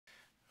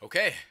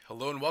Okay,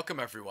 hello and welcome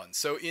everyone.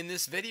 So in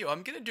this video,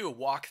 I'm going to do a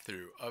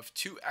walkthrough of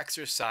two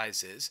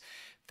exercises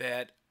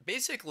that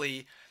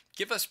basically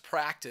give us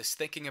practice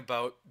thinking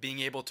about being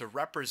able to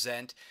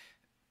represent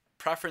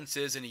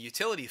preferences in a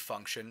utility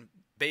function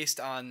based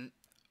on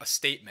a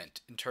statement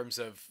in terms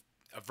of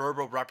a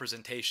verbal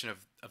representation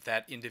of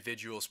that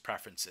individual's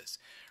preferences.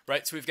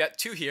 Right, so we've got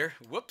two here.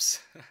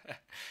 Whoops,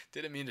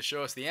 didn't mean to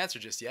show us the answer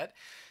just yet.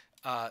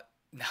 Now,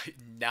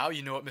 now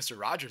you know what Mr.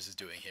 Rogers is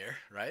doing here,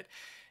 right?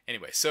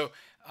 Anyway, so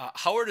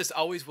Howard is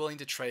always willing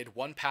to trade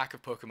one pack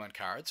of Pokemon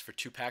cards for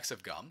 2 packs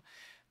of gum.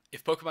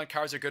 If Pokemon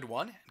cards are good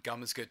 1,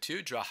 gum is good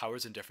 2, draw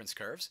Howard's indifference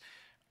curves.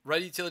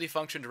 Write a utility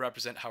function to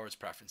represent Howard's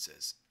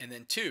preferences. And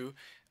then 2,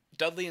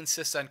 Dudley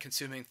insists on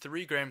consuming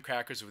 3 graham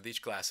crackers with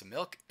each glass of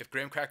milk. If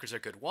graham crackers are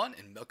good 1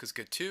 and milk is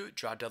good 2,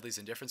 draw Dudley's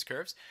indifference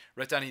curves.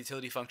 Write down a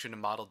utility function to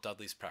model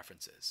Dudley's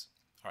preferences.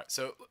 All right,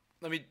 so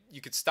you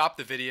could stop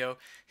the video,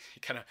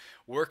 kind of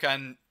work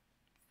on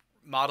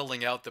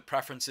modeling out the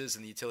preferences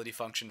and the utility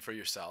function for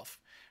yourself,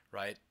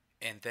 right?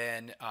 And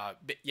then,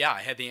 yeah,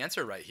 I had the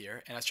answer right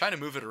here, and I was trying to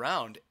move it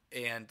around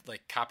and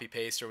like copy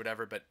paste or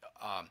whatever, but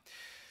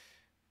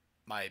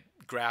my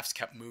graphs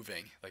kept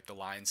moving, like the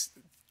lines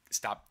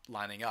stopped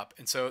lining up.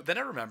 And so then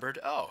I remembered,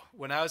 oh,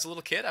 when I was a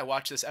little kid, I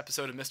watched this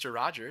episode of Mr.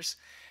 Rogers,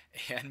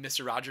 and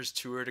Mr. Rogers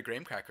toured a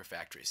graham cracker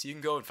factory. So you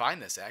can go and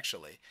find this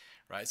actually,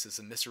 right? So it's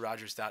at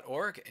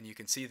mrrogers.org, and you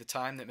can see the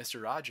time that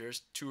Mr.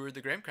 Rogers toured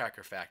the graham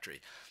cracker factory.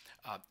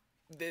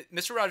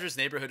 Mr. Rogers'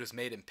 neighborhood was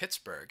made in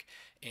Pittsburgh,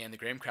 and the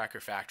graham cracker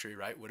factory,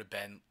 right, would have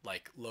been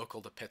like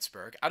local to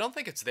Pittsburgh. I don't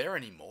think it's there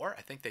anymore.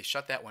 I think they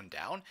shut that one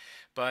down.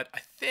 But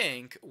I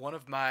think one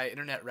of my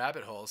internet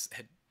rabbit holes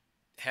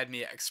had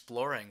me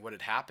exploring what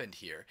had happened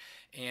here.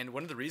 And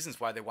one of the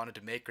reasons why they wanted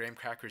to make graham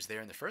crackers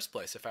there in the first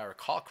place, if I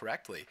recall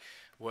correctly,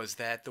 was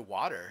that the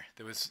water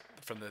that was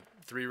from the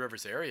Three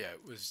Rivers area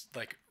was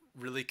like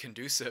really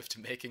conducive to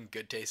making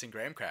good tasting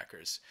graham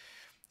crackers.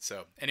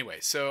 So anyway,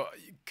 so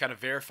you kind of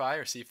verify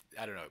or see if,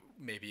 I don't know,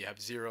 maybe you have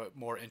zero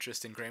more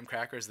interest in graham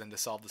crackers than to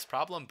solve this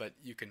problem, but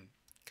you can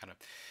kind of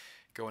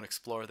go and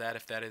explore that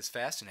if that is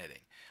fascinating.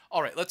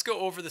 All right, let's go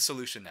over the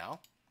solution now.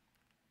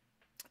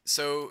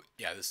 So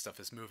yeah, this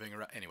stuff is moving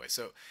around. Anyway,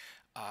 so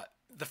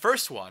the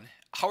first one,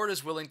 Howard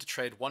is willing to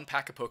trade 1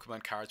 pack of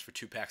Pokemon cards for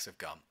 2 packs of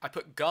gum. I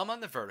put gum on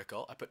the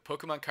vertical. I put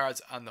Pokemon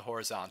cards on the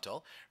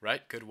horizontal,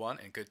 right? Good 1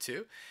 and good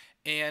 2.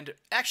 And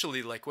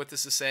actually, like what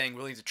this is saying,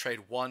 willing to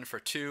trade 1 for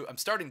 2. I'm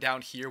starting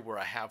down here where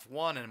I have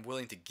 1 and I'm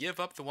willing to give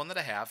up the 1 that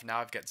I have. Now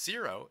I've got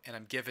 0 and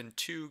I'm given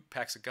 2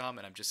 packs of gum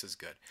and I'm just as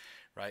good,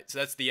 right? So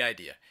that's the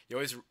idea.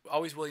 You're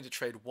always willing to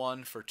trade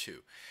 1 for 2.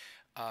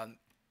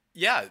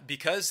 Yeah,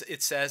 because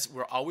it says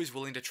we're always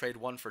willing to trade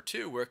 1 for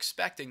 2, we're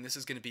expecting this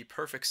is going to be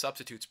perfect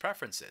substitutes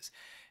preferences,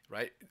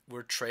 right?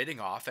 We're trading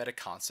off at a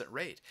constant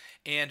rate.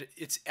 And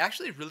it's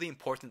actually really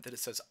important that it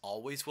says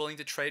always willing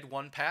to trade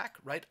 1 pack,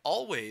 right?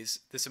 Always,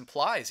 this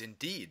implies,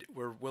 indeed,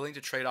 we're willing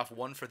to trade off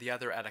one for the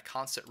other at a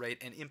constant rate.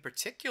 And in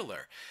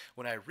particular,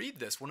 when I read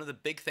this, one of the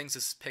big things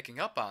this is picking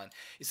up on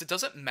is it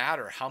doesn't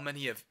matter how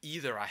many of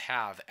either I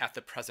have at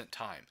the present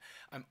time.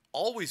 I'm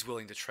always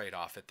willing to trade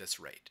off at this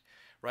rate.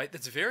 Right?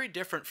 That's very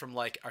different from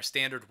like our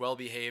standard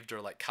well-behaved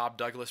or like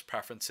Cobb-Douglas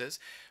preferences,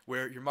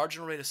 where your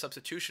marginal rate of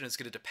substitution is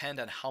going to depend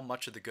on how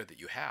much of the good that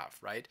you have,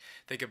 right?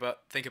 Think about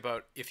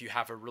if you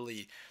have a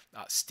really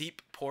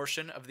steep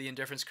portion of the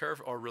indifference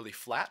curve or a really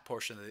flat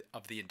portion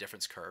of the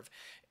indifference curve,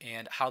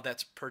 and how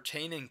that's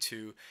pertaining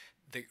to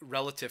the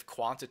relative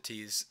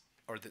quantities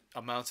or the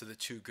amounts of the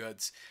two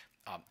goods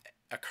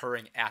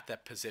occurring at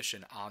that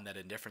position on that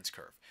indifference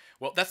curve.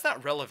 Well, that's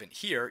not relevant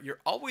here. You're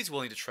always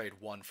willing to trade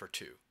 1 for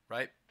 2.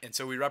 Right? And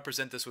so we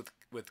represent this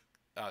with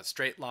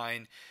straight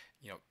line,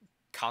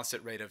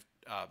 constant rate of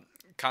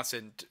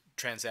constant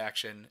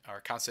transaction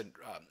or constant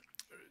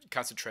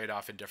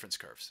trade-off indifference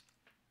curves.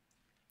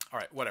 All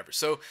right, whatever.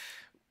 So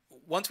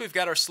once we've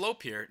got our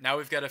slope here, now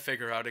we've got to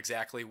figure out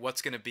exactly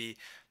what's going to be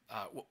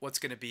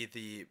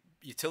the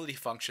utility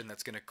function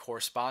that's going to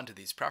correspond to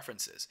these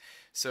preferences.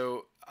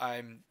 So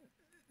I'm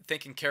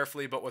thinking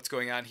carefully about what's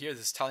going on here.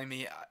 This is telling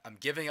me I'm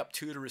giving up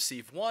 2 to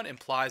receive 1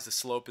 implies the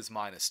slope is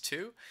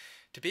 -2.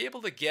 To be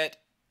able to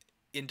get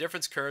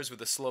indifference curves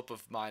with a slope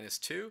of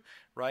 -2,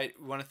 right,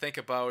 we want to think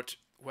about,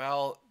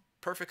 well,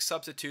 perfect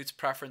substitutes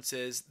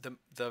preferences,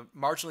 the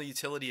marginal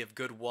utility of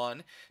good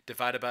 1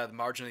 divided by the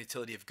marginal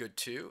utility of good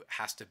 2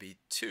 has to be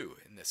 2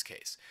 in this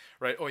case,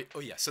 right? Oh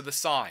yeah, so the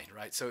sign,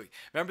 right? So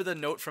remember the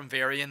note from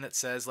Varian that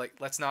says, like,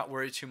 let's not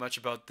worry too much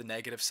about the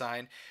negative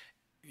sign.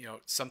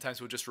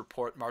 Sometimes we'll just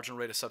report marginal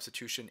rate of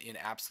substitution in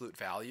absolute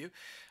value.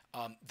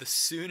 The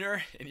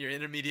sooner in your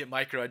intermediate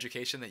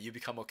microeducation that you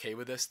become okay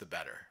with this, the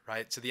better,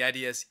 right? So the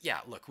idea is,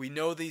 yeah, look, we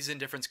know these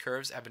indifference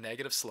curves have a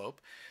negative slope.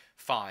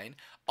 Fine.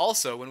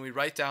 Also, when we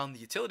write down the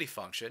utility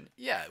function,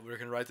 yeah, we're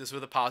going to write this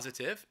with a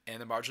positive,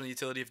 and the marginal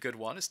utility of good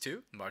 1 is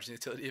 2, the marginal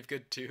utility of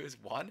good 2 is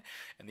 1,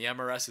 and the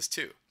MRS is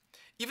 2.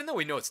 Even though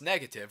we know it's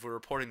negative, we're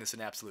reporting this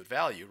in absolute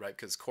value, right?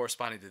 Because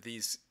corresponding to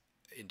these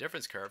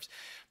indifference curves.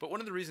 But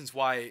one of the reasons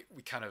why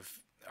we kind of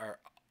are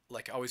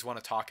like always want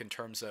to talk in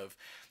terms of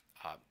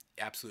uh,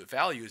 absolute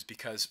values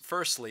because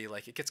firstly,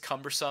 like it gets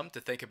cumbersome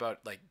to think about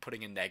like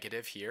putting a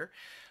negative here.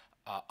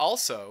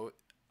 Also,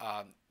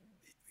 um,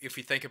 if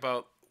we think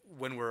about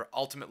when we're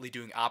ultimately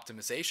doing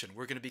optimization,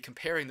 we're going to be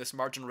comparing this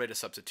marginal rate of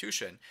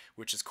substitution,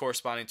 which is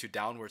corresponding to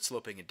downward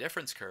sloping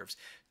indifference curves,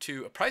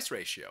 to a price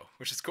ratio,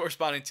 which is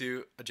corresponding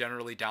to a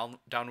generally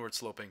downward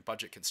sloping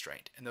budget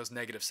constraint, and those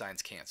negative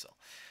signs cancel.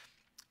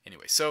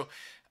 Anyway, so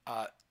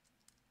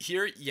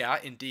here, yeah,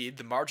 indeed,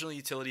 the marginal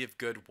utility of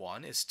good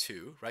 1 is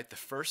 2, right?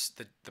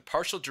 The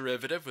partial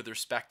derivative with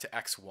respect to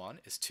x1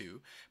 is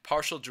 2.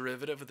 Partial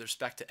derivative with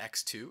respect to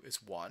x2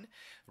 is 1.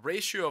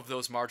 Ratio of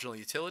those marginal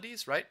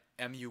utilities, right?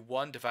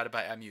 mu1 divided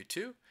by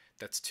mu2,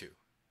 that's 2,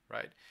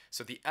 right?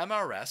 So the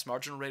MRS,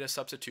 marginal rate of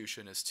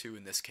substitution, is 2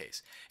 in this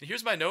case. And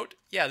here's my note.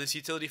 Yeah, this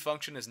utility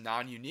function is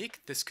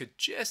non-unique. This could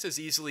just as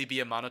easily be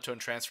a monotone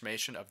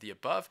transformation of the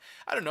above.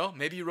 I don't know,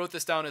 maybe you wrote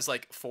this down as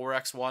like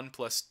 4x1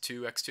 plus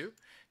 2x2.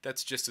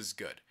 That's just as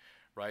good,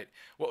 right?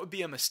 What would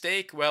be a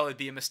mistake? Well, it'd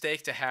be a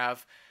mistake to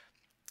have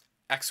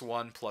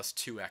x1 plus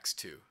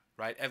 2x2,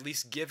 right? At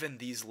least given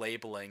these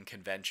labeling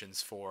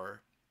conventions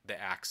for the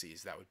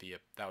axes, that would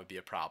be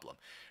a problem,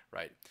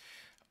 right?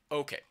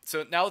 Okay,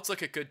 so now let's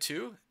look at good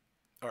 2,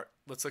 or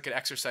let's look at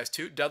exercise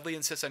 2. Dudley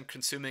insists on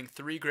consuming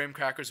 3 graham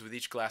crackers with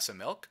each glass of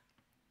milk.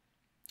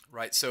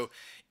 Right, so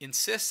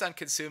insists on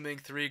consuming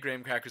 3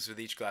 graham crackers with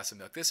each glass of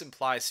milk. This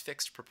implies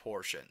fixed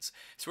proportions.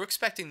 So we're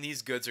expecting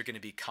these goods are going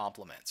to be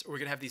complements, or we're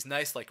going to have these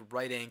nice like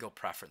right angle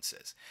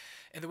preferences.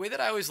 And the way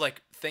that I always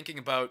like thinking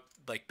about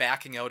like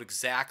backing out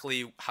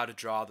exactly how to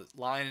draw the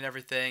line and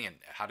everything, and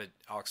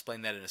I'll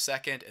explain that in a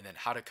second, and then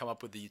how to come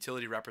up with the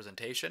utility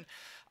representation.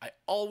 I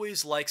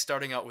always like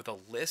starting out with a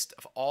list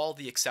of all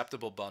the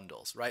acceptable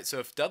bundles, right? So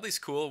if Dudley's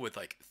cool with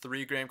like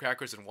 3 graham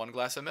crackers and 1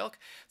 glass of milk,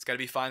 it's got to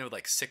be fine with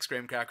like 6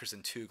 graham crackers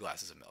and 2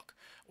 glasses of milk,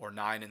 or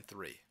 9 and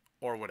 3,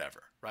 or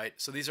whatever, right?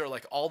 So these are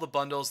like all the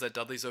bundles that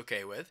Dudley's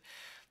okay with.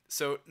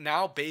 So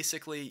now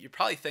basically you're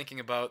probably thinking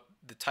about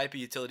the type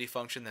of utility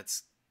function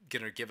that's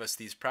going to give us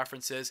these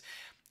preferences,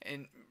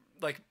 and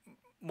like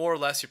more or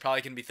less, you're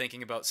probably going to be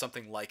thinking about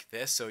something like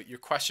this. So your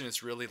question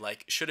is really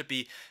like, should it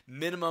be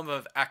minimum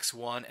of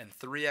x1 and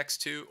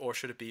 3x2, or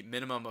should it be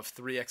minimum of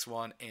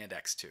 3x1 and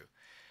x2,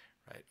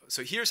 right?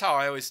 So here's how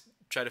I always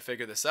try to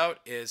figure this out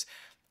is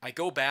I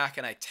go back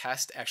and I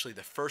test actually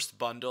the first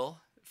bundle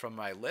from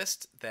my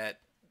list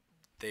that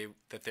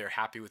they're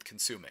happy with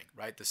consuming,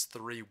 right? This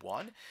 3,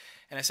 1.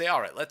 And I say,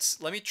 all right,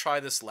 let me try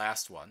this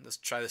last one. Let's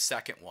try the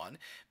second one,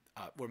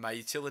 where my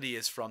utility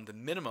is from the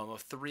minimum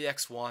of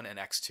 3x1 and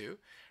x2.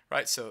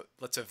 Right, so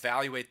let's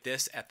evaluate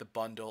this at the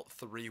bundle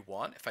 3,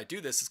 1. If I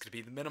do this, it's going to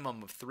be the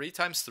minimum of 3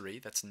 times 3,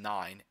 that's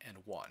 9 and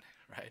 1,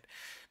 right?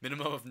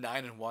 Minimum of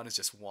 9 and 1 is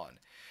just 1.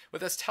 What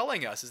that's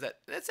telling us is that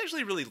that's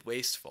actually really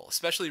wasteful,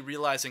 especially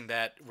realizing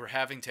that we're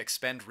having to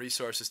expend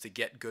resources to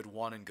get good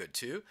 1 and good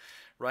 2,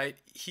 right?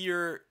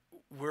 Here,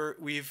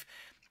 we've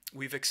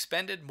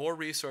expended more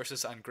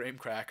resources on graham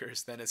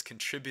crackers than is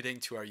contributing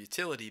to our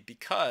utility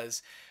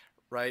because,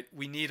 right,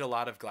 we need a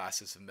lot of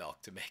glasses of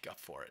milk to make up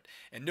for it.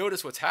 And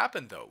notice what's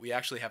happened though. We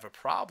actually have a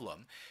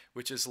problem,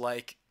 which is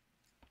like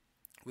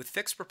with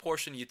fixed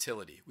proportion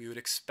utility, we would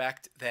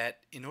expect that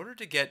in order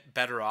to get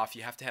better off,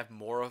 you have to have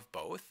more of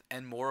both,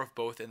 and more of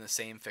both in the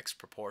same fixed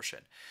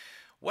proportion.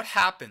 What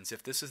happens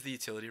if this is the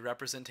utility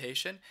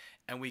representation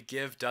and we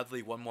give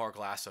Dudley 1 more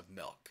glass of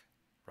milk,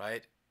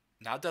 right?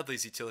 Now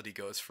Dudley's utility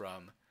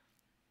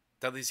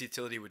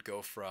would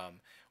go from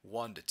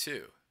 1 to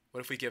 2.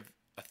 What if we give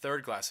a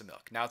 3rd glass of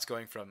milk? Now it's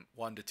going from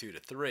 1 to 2 to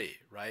 3,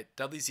 right?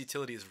 Dudley's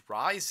utility is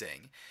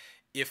rising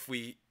if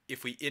we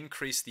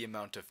increase the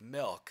amount of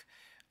milk,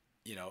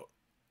 you know,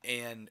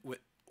 and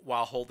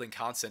while holding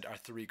constant our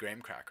 3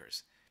 graham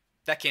crackers.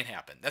 That can't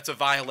happen. That's a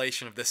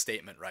violation of this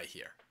statement right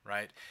here,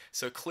 right?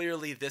 So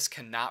clearly this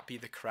cannot be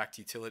the correct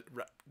utility.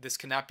 This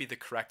cannot be the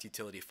correct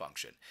utility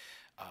function.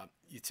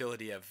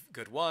 Utility of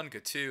good 1,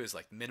 good 2 is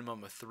like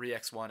minimum of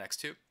 3x1,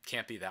 x2.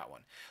 Can't be that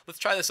one. Let's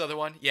try this other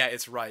one. Yeah,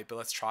 it's right, but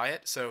let's try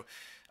it. So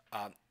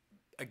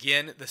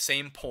again, the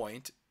same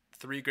point,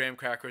 3 graham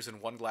crackers and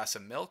 1 glass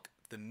of milk.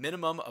 The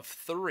minimum of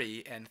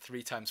 3 and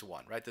 3 times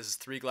 1, right? This is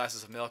 3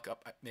 glasses of milk.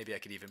 Maybe I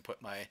could even put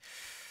my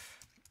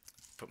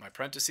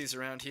parentheses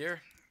around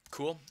here.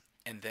 Cool.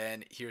 And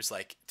then here's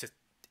like to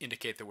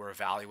indicate that we're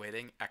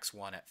evaluating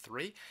x1 at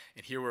 3,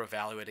 and here we're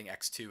evaluating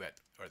x2 at,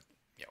 or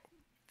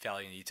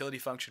evaluating the utility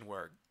function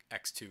where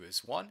x2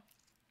 is 1.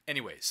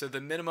 Anyway, so the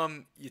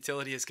minimum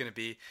utility is going to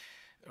be,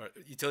 or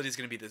utility is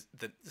going to be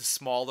the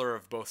smaller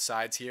of both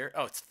sides here.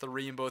 Oh, it's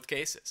 3 in both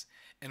cases.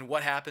 And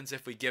what happens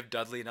if we give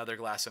Dudley another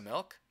glass of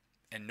milk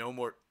and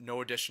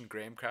no addition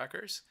graham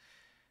crackers?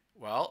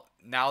 Well,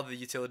 now the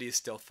utility is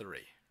still 3,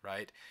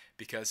 right?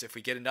 Because if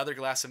we get another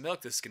glass of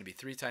milk, this is going to be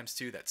 3 times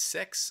 2, that's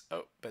 6.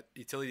 Oh, but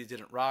utility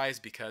didn't rise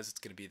because it's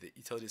going to be the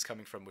utility is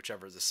coming from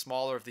whichever is the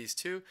smaller of these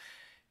two.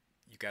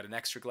 You got an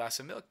extra glass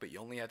of milk, but you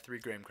only had 3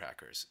 graham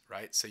crackers,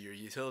 right? So your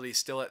utility is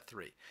still at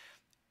 3.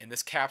 And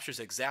this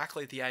captures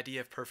exactly the idea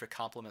of perfect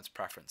complements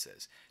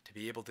preferences, to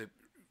be able to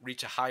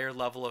reach a higher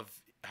level of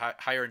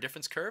higher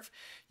indifference curve,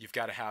 you've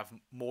got to have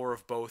more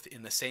of both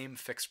in the same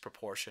fixed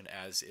proportion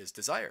as is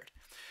desired.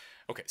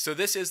 Okay, so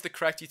this is the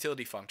correct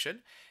utility function.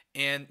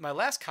 And my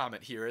last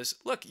comment here is,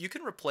 look, you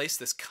can replace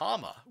this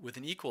comma with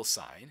an equal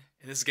sign.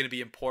 And this is going to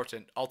be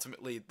important.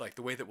 Ultimately, like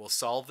the way that we'll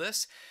solve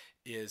this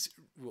is,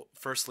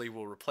 firstly,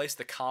 we'll replace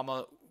the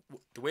comma.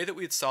 The way that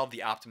we'd solve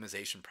the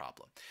optimization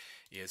problem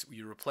is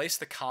we replace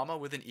the comma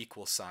with an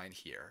equal sign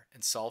here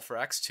and solve for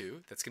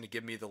x2. That's going to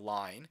give me the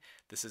line.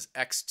 This is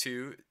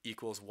x2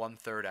 equals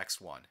 1/3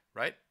 x1,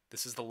 right?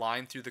 This is the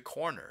line through the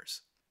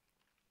corners.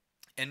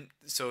 And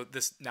so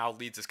this now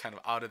leads us kind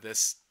of out of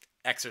this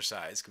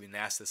exercise. We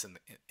asked this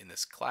in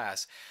this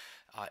class,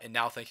 and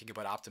now thinking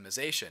about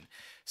optimization.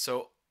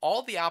 So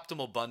all the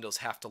optimal bundles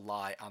have to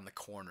lie on the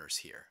corners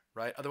here,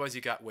 right? Otherwise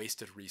you got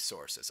wasted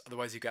resources.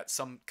 Otherwise you got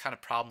some kind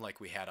of problem like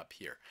we had up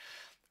here,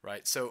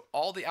 right? So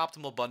all the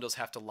optimal bundles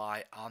have to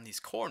lie on these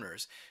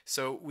corners.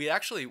 So we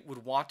actually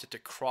would want it to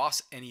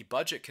cross any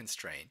budget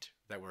constraint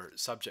that we're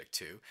subject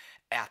to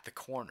at the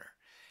corner.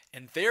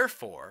 And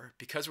therefore,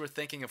 because we're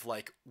thinking of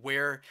like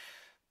where,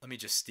 let me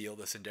just steal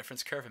this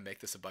indifference curve and make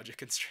this a budget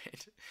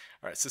constraint.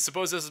 All right, so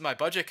suppose this is my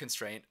budget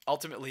constraint.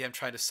 Ultimately, I'm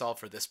trying to solve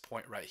for this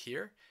point right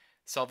here.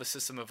 Solve a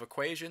system of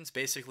equations.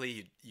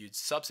 Basically, you'd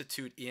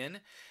substitute in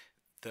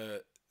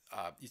the,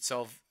 you'd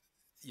solve,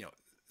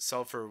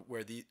 solve for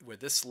where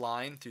this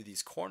line through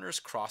these corners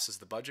crosses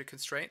the budget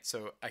constraint.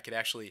 So I could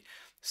actually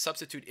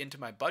substitute into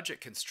my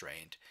budget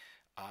constraint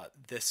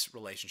this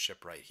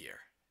relationship right here.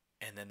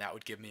 And then that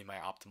would give me my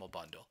optimal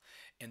bundle.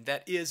 And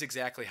that is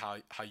exactly how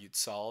you'd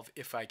solve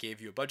if I gave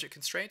you a budget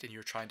constraint and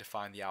you're trying to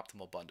find the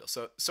optimal bundle.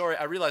 So sorry,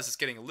 I realize it's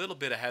getting a little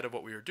bit ahead of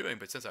what we were doing,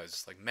 but since I was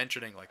just like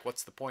mentioning like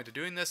what's the point of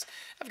doing this,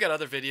 I've got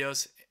other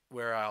videos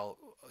where I'll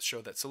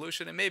show that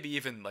solution, and maybe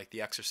even like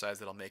the exercise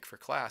that I'll make for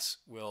class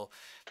will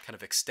kind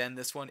of extend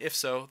this one. If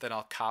so, then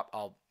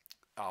I'll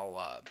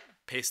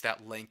paste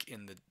that link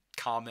in the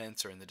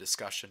comments or in the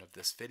discussion of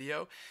this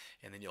video,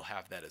 and then you'll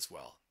have that as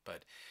well.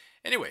 But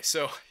anyway,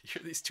 so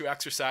here are these two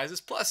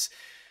exercises plus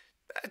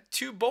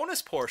two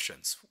bonus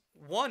portions.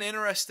 One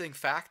interesting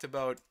fact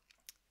about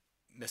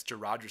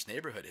Mr. Rogers'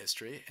 neighborhood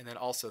history, and then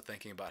also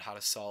thinking about how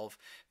to solve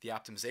the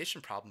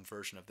optimization problem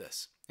version of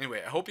this.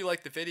 Anyway, I hope you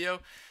liked the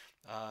video.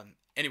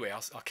 Anyway,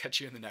 I'll catch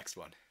you in the next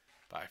one.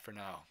 Bye for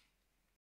now.